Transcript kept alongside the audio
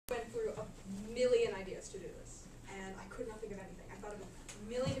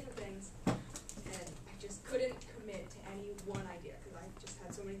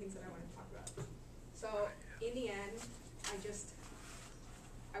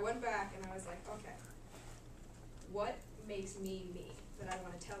I went back and I was like, okay, what makes me me that I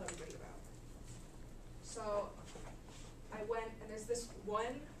want to tell everybody about? So I went, and there's this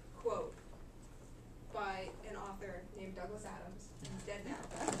one quote by an author named Douglas Adams. He's dead now.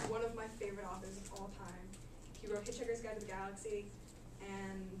 He's one of my favorite authors of all time. He wrote Hitchhiker's Guide to the Galaxy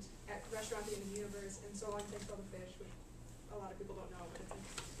and At Restaurant at the End of the Universe and So Long, Thanks for All the Fish, which a lot of people don't know, but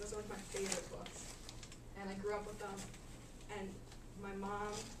those are like my favorite books. And I grew up with them, and my mom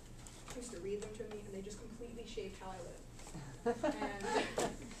used to read them to me, and they just completely shaped how I live. And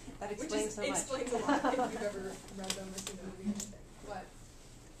that explains so much. Explains a lot if you've ever read them or seen the movie or anything. But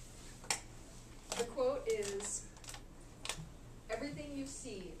the quote is, everything you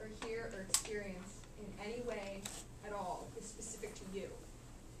see or hear or experience in any way at all is specific to you.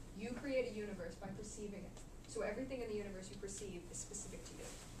 You create a universe by perceiving it. So everything in the universe you perceive is specific to you.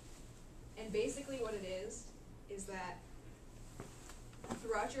 And basically what it is that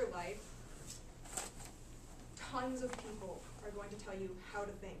throughout your life, tons of people are going to tell you how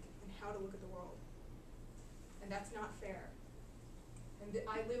to think and how to look at the world. And that's not fair. And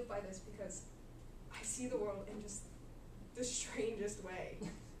I live by this because I see the world in just the strangest way.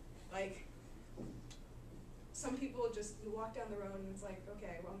 Like, some people just, you walk down the road and it's like,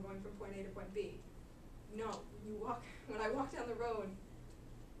 okay, well, I'm going from point A to point B. No, when I walk down the road,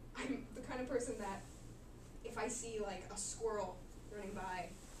 I'm the kind of person that if I see like a squirrel running by,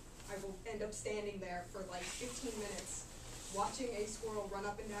 I will end up standing there for like 15 minutes watching a squirrel run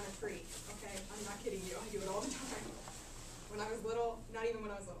up and down a tree. Okay, I'm not kidding you, I do it all the time. When I was little, not even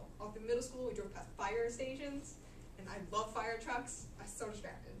when I was little, off in middle school we drove past fire stations, and I love fire trucks. I was so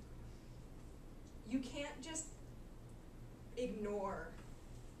distracted. You can't just ignore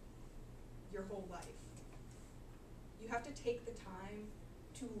your whole life. You have to take the time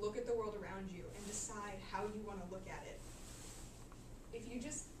to look at the world around you and decide how you want to look at it. If you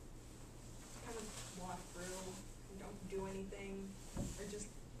just kind of walk through and don't do anything, or just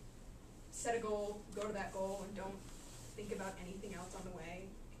set a goal, go to that goal, and don't think about anything else on the way,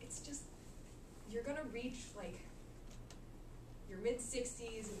 it's just, you're going to reach like your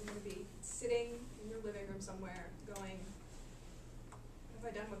mid-60s and you're going to be sitting in your living room somewhere going,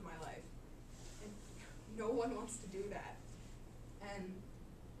 what have I done with my life? And no one wants to do that. And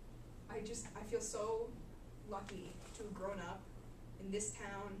I feel so lucky to have grown up in this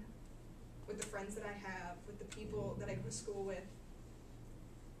town with the friends that I have, with the people that I go to school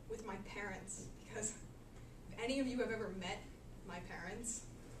with my parents, because if any of you have ever met my parents,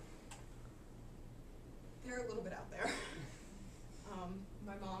 they're a little bit out there.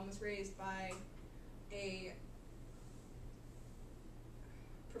 My mom was raised by a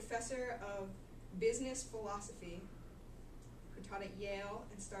professor of business philosophy who taught at Yale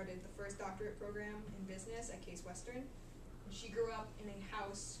and started the first doctorate program in business at Case Western. And she grew up in a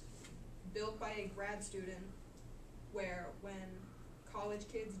house built by a grad student where when college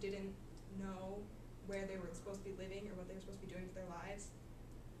kids didn't know where they were supposed to be living or what they were supposed to be doing with their lives,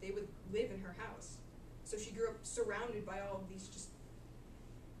 they would live in her house. So she grew up surrounded by all of these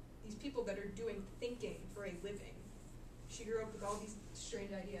people that are doing thinking for a living. She grew up with all these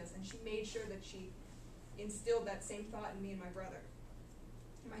strange ideas, and she made sure that she instilled that same thought in me and my brother.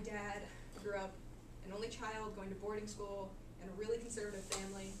 And my dad grew up an only child going to boarding school in a really conservative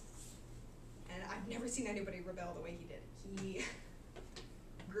family, and I've never seen anybody rebel the way he did. He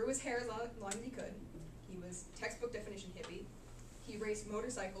grew his hair as long as he could. He was textbook definition hippie. He raced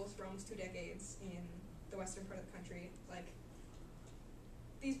motorcycles for almost 2 decades in the western part of the country. Like,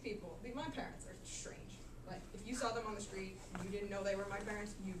 these people, my parents are strange. Like, if you saw them on the street and you didn't know they were my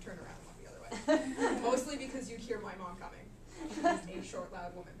parents, you'd turn around and walk the other way. Mostly because you'd hear my mom coming. She's a short,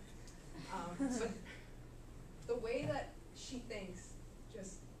 loud woman. But the way that she thinks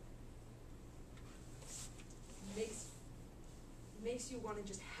just makes you want to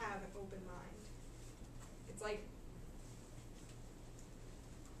just have an open mind. It's like,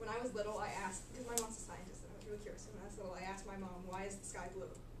 when I was little, I asked, because my mom's a scientist, and I was really curious, when I was little, I asked my mom, why is the sky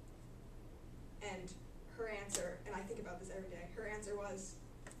blue? And her answer, and I think about this every day, her answer was,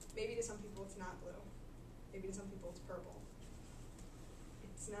 maybe to some people it's not blue. Maybe to some people it's purple.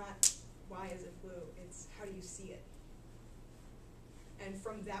 It's not, why is it blue? It's, how do you see it? And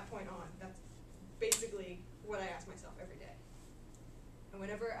from that point on, that's basically what I ask myself every day. And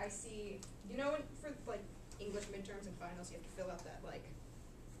whenever I see, for like English midterms and finals, you have to fill out that like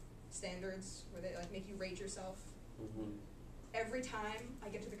standards where they like make you rate yourself. Mm-hmm. Every time I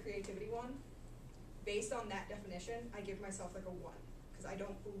get to the creativity one, based on that definition, I give myself like a 1, because I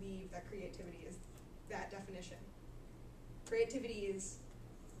don't believe that creativity is that definition. Creativity is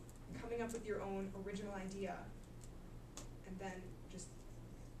coming up with your own original idea and then just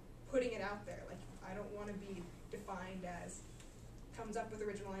putting it out there. Like, I don't want to be defined as comes up with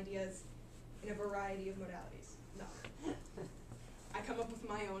original ideas in a variety of modalities. No. I come up with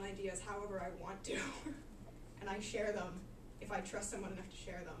my own ideas however I want to, and I share them if I trust someone enough to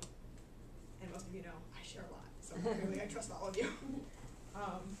share them. And most of you know I share a lot, so clearly I trust all of you.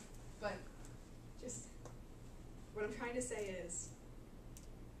 But just what I'm trying to say is,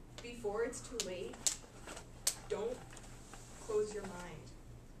 before it's too late, don't close your mind.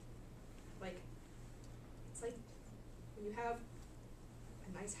 Like, it's like when you have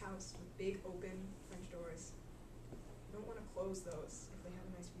a nice house with big open French doors, you don't want to close those if they have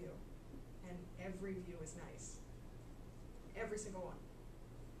a nice view. And every view is nice. Every single one.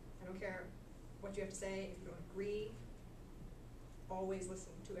 I don't care what you have to say, if you don't agree, always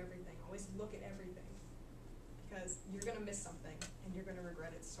listen to everything, always look at everything. Because you're going to miss something, and you're going to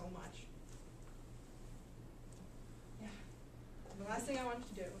regret it so much. Yeah. And the last thing I wanted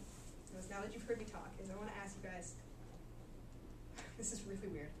to do, was now that you've heard me talk, is I want to ask you guys, this is really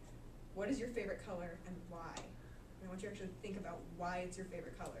weird, what is your favorite color and why? And I want you to actually think about why it's your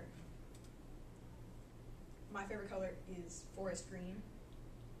favorite color. My favorite color is forest green,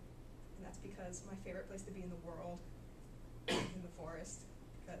 and that's because my favorite place to be in the world is in the forest,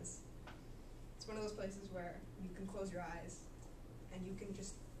 because it's one of those places where you can close your eyes and you can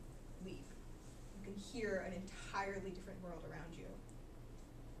just leave. You can hear an entirely different world around you.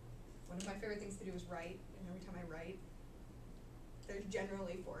 One of my favorite things to do is write, and every time I write, there's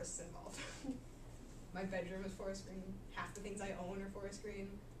generally forests involved. My bedroom is forest green. Half the things I own are forest green.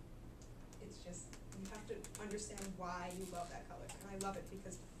 It's just, you have to understand why you love that color. And I love it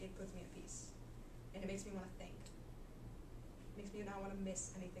because it puts me at peace. And it makes me want to think. It makes me not want to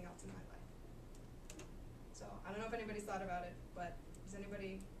miss anything else in my life. So, I don't know if anybody's thought about it, but does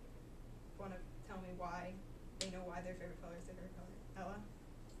anybody want to tell me why they know why their favorite color is their favorite color? Ella?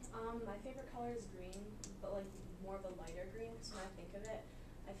 My favorite color is green, but like more of a lighter green, so when I think of it,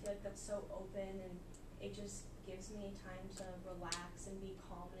 I feel like that's so open, and it just gives me time to relax and be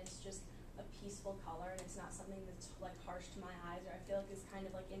calm, and it's just a peaceful color, and it's not something that's like harsh to my eyes, or I feel like it's kind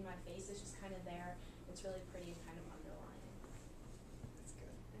of like in my face, it's just kind of there. It's really pretty and kind of underlying. That's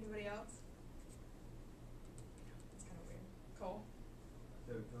good. Anybody else? It's kind of weird. Cole?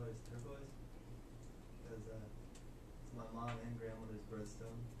 Favorite color is turquoise, because it's my mom and grandmother's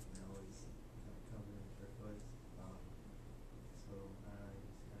birthstone, and I always have it covered in turquoise. So I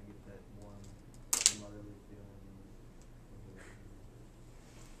just kind of get that warm, motherly feeling.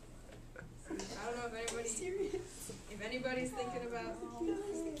 I don't know if anybody's thinking about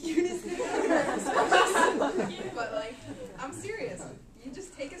but like, I'm serious. You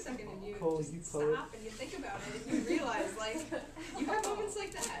just take a second and you just stop and you think about it and you realize, like, you have moments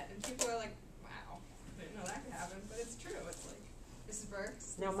like that and people are like, wow, I didn't know that could happen, but it's true. It's like, Mrs.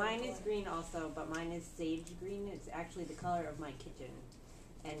 Burks. Now mine is green also, but mine is sage green. It's actually the color of my kitchen.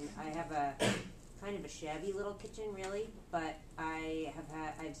 And I have a kind of a shabby little kitchen, really, but I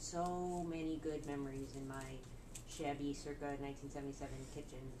have so many good memories in my shabby circa 1977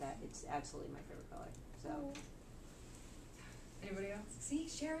 kitchen that it's absolutely my favorite color. So. Anybody else? See,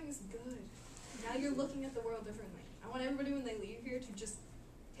 sharing is good. Now you're looking at the world differently. I want everybody when they leave here to just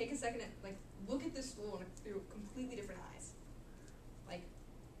take a second and like look at this school through completely different eyes. Like,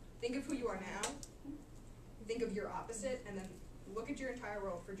 think of who you are now, think of your opposite, and then look at your entire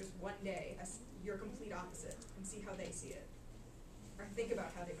world for just one day as your complete opposite and see how they see it. Or think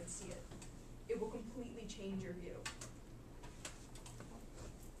about how they would see it. It will completely change your view.